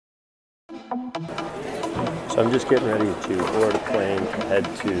So I'm just getting ready to board a plane to head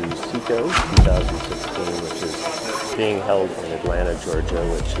to SECO 2016, which is being held in Atlanta, Georgia,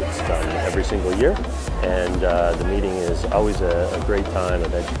 which is done every single year. And the meeting is always a great time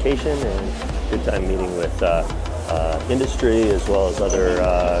of education and good time meeting with industry as well as other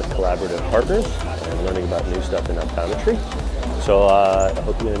collaborative partners and learning about new stuff in optometry. So I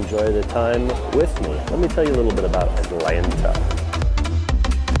hope you enjoy the time with me. Let me tell you a little bit about Atlanta.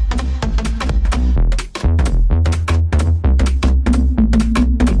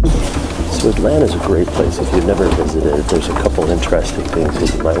 So Atlanta is a great place if you've never visited. There's a couple interesting things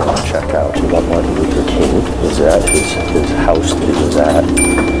that you might want to check out. About Martin Luther King was at his house that he was at,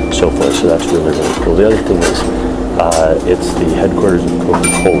 so forth. So that's really, really cool. The other thing is it's the headquarters of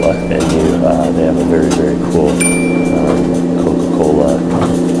Coca-Cola, and they have a very, very cool Coca-Cola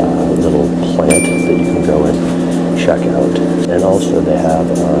little plant that you can go and check out. And also they have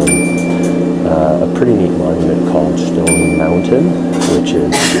a pretty neat monument called Stone Mountain, which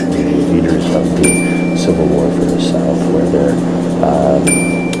is the leaders of the Civil War for the South, where they're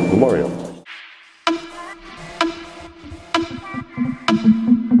memorial.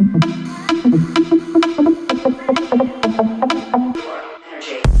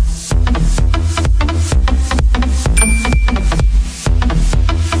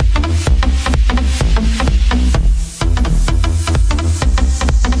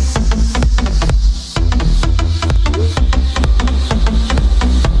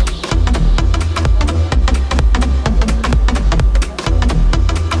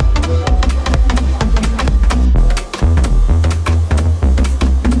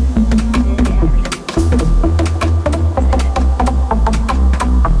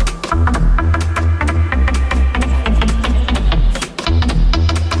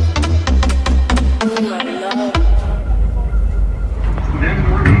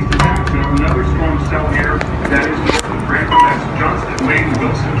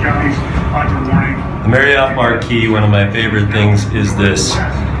 The Marriott Marquis, one of my favorite things is this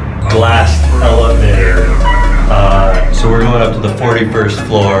glass elevator. So we're going up to the 41st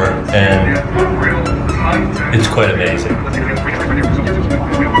floor and it's quite amazing.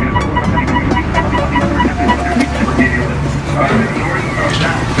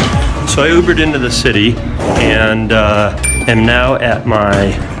 So I Ubered into the city and am now at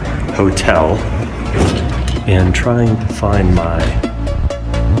my hotel and trying to find my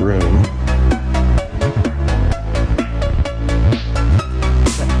room.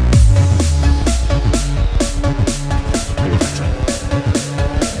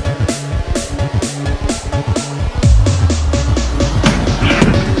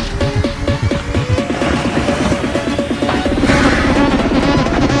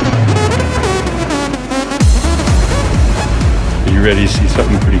 Are you ready to see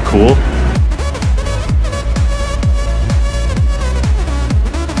something pretty cool?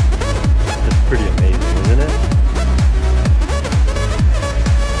 Pretty amazing, isn't it?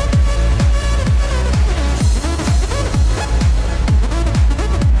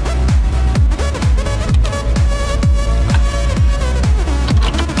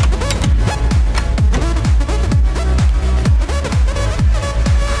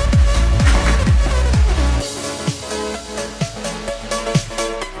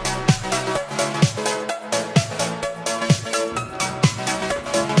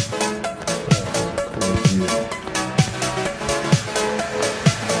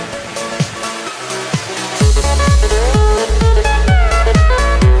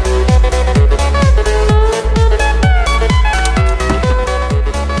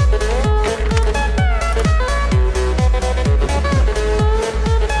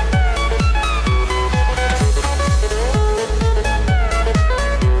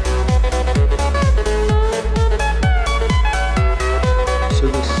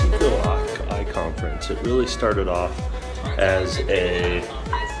 It really started off as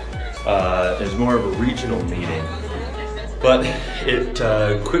more of a regional meeting, but it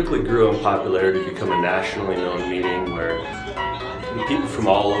quickly grew in popularity to become a nationally known meeting where people from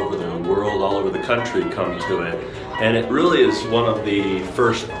all over the world, all over the country come to it. And it really is one of the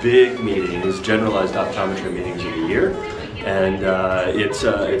first big meetings, generalized optometry meetings of the year. And it's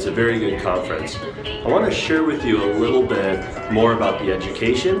a very good conference. I want to share with you a little bit more about the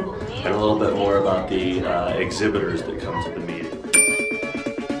education and a little bit more about the exhibitors that come to the meeting.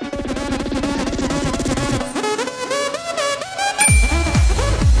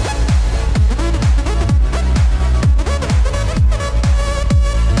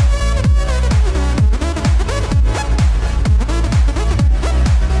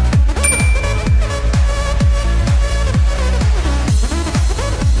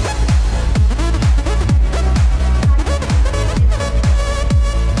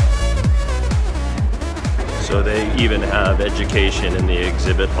 have education in the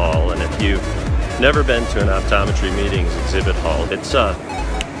exhibit hall, and if you've never been to an optometry meetings exhibit hall, it's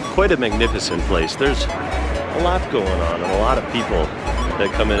quite a magnificent place. There's a lot going on and a lot of people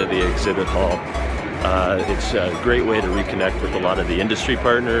that come into the exhibit hall. It's a great way to reconnect with a lot of the industry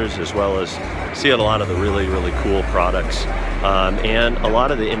partners, as well as see a lot of the really cool products and a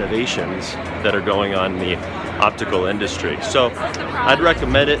lot of the innovations that are going on in the optical industry. So I'd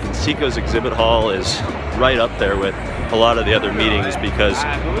recommend it, and Seiko's exhibit hall is right up there with a lot of the other meetings, because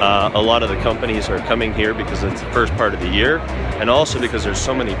a lot of the companies are coming here because it's the first part of the year, and also because there's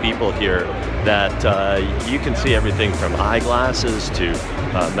so many people here that you can see everything from eyeglasses to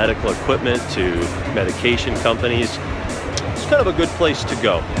medical equipment to medication companies. It's kind of a good place to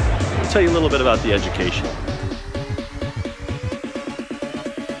go. I'll tell you a little bit about the education.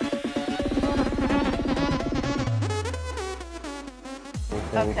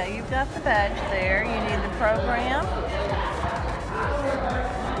 Okay, you've got the badge there. You need the program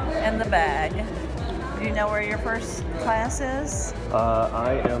and the bag. Do you know where your first class is?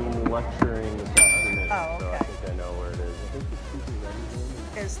 I am lecturing this afternoon, Oh, okay. so I think I know where it is. I think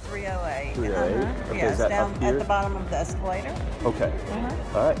it's It's 308. 308? Okay, Yes, is that down up here? at the bottom of the escalator. Okay.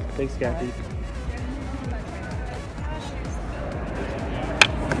 All right. Thanks, Kathy.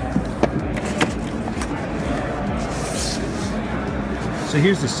 So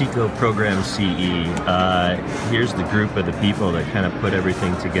here's the Seiko Program CE. Here's the group of the people that kind of put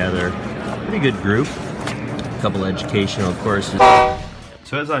everything together. Pretty good group. A couple educational courses.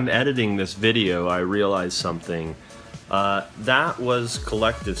 So as I'm editing this video, I realized something. That was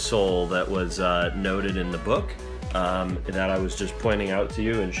Collective Soul that was noted in the book that I was just pointing out to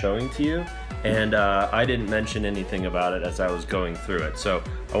you and showing to you. And I didn't mention anything about it as I was going through it. So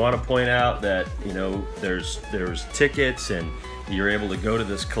I want to point out that, you know, there's tickets, and you're able to go to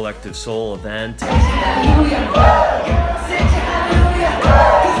this Collective Soul event.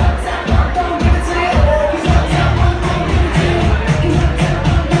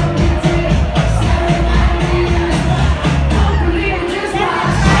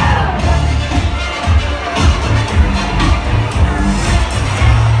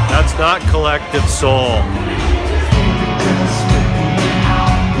 That's not Collective Soul.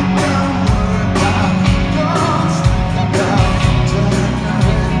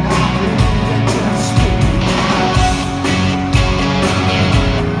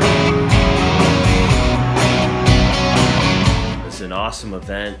 Awesome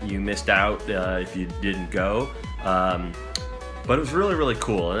event. You missed out if you didn't go, but it was really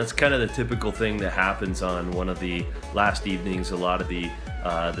cool, and it's kind of the typical thing that happens on one of the last evenings. A lot of the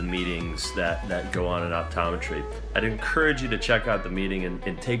meetings that go on in optometry. I'd encourage you to check out the meeting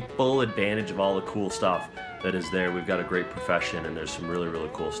and take full advantage of all the cool stuff that is there. We've got a great profession, and there's some really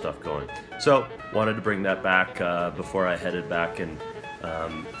cool stuff going. So wanted to bring that back before I headed back and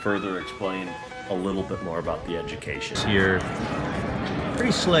further explain a little bit more about the education. Here,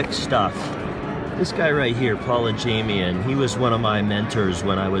 pretty slick stuff. This guy right here, Paul Ajamian, he was one of my mentors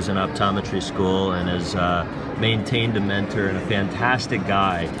when I was in optometry school, and has maintained a mentor and a fantastic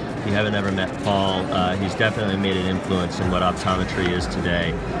guy. If you haven't ever met Paul, he's definitely made an influence in what optometry is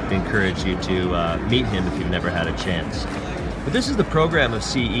today. I encourage you to meet him if you've never had a chance. But this is the program of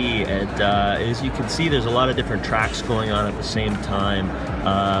CE, and as you can see, there's a lot of different tracks going on at the same time,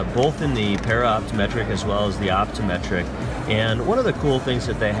 both in the para-optometric as well as the optometric. And one of the cool things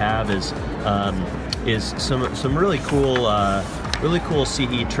that they have is some really cool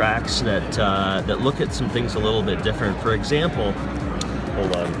CE tracks that look at some things a little bit different. For example,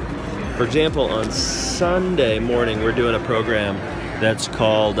 on Sunday morning, we're doing a program that's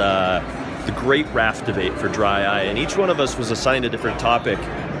called the Great Raftivate for dry eye, and each one of us was assigned a different topic,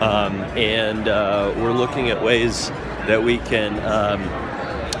 and we're looking at ways that we can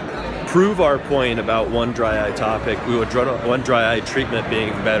prove our point about one dry eye topic, one dry eye treatment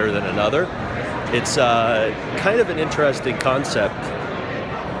being better than another. It's kind of an interesting concept,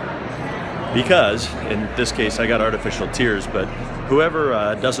 because in this case I got artificial tears, but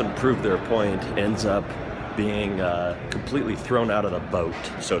whoever doesn't prove their point ends up being completely thrown out of the boat,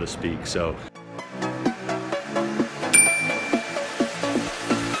 so to speak. So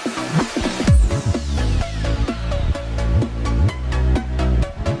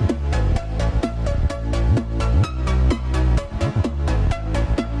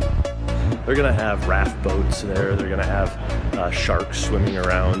they're gonna have raft boats there. They're gonna have sharks swimming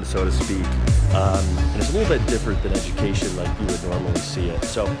around, so to speak. And it's a little bit different than education like you would normally see it.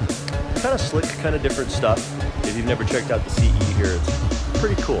 So kind of slick, kind of different stuff. If you've never checked out the CE here, it's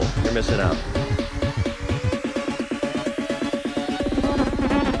pretty cool. You're missing out.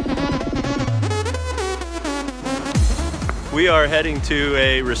 We are heading to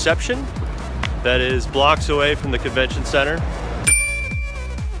a reception that is blocks away from the convention center.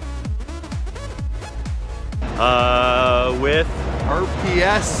 With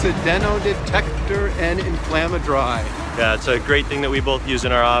RPS, Sedeno detector, and Inflamadry. yeah, it's a great thing that we both use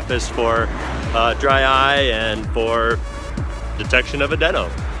in our office for dry eye and for detection of adeno.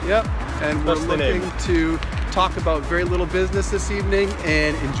 Yep, and we're That's the looking name. to talk about very little business this evening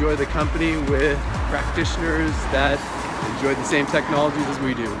and enjoy the company with practitioners that enjoy the same technologies as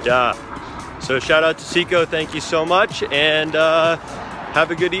we do. Yeah. So shout out to Seiko, thank you so much, and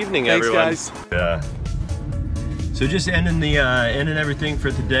have a good evening, Thanks, everyone. guys. Yeah. So just ending everything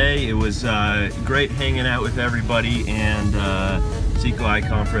for today. It was great hanging out with everybody, and Seiko Eye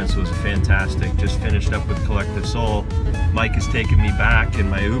Conference was fantastic. Just finished up with Collective Soul. Mike has taken me back in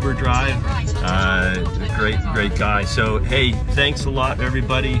my Uber drive. Great guy. So hey, thanks a lot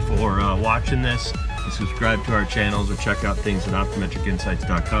everybody for watching this. Subscribe to our channels or check out things at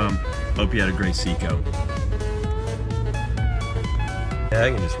optometricinsights.com. Hope you had a great Seiko. Yeah, I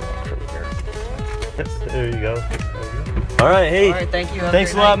can just walk from here. There you go. All right, hey. All right, thank you. Have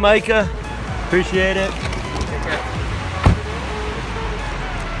Thanks a great lot, night. Micah. Appreciate it. Take care.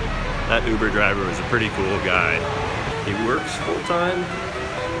 That Uber driver was a pretty cool guy. He works full-time,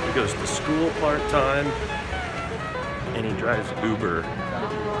 he goes to school part-time, and he drives Uber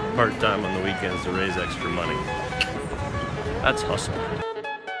part-time on the weekends to raise extra money. That's hustle.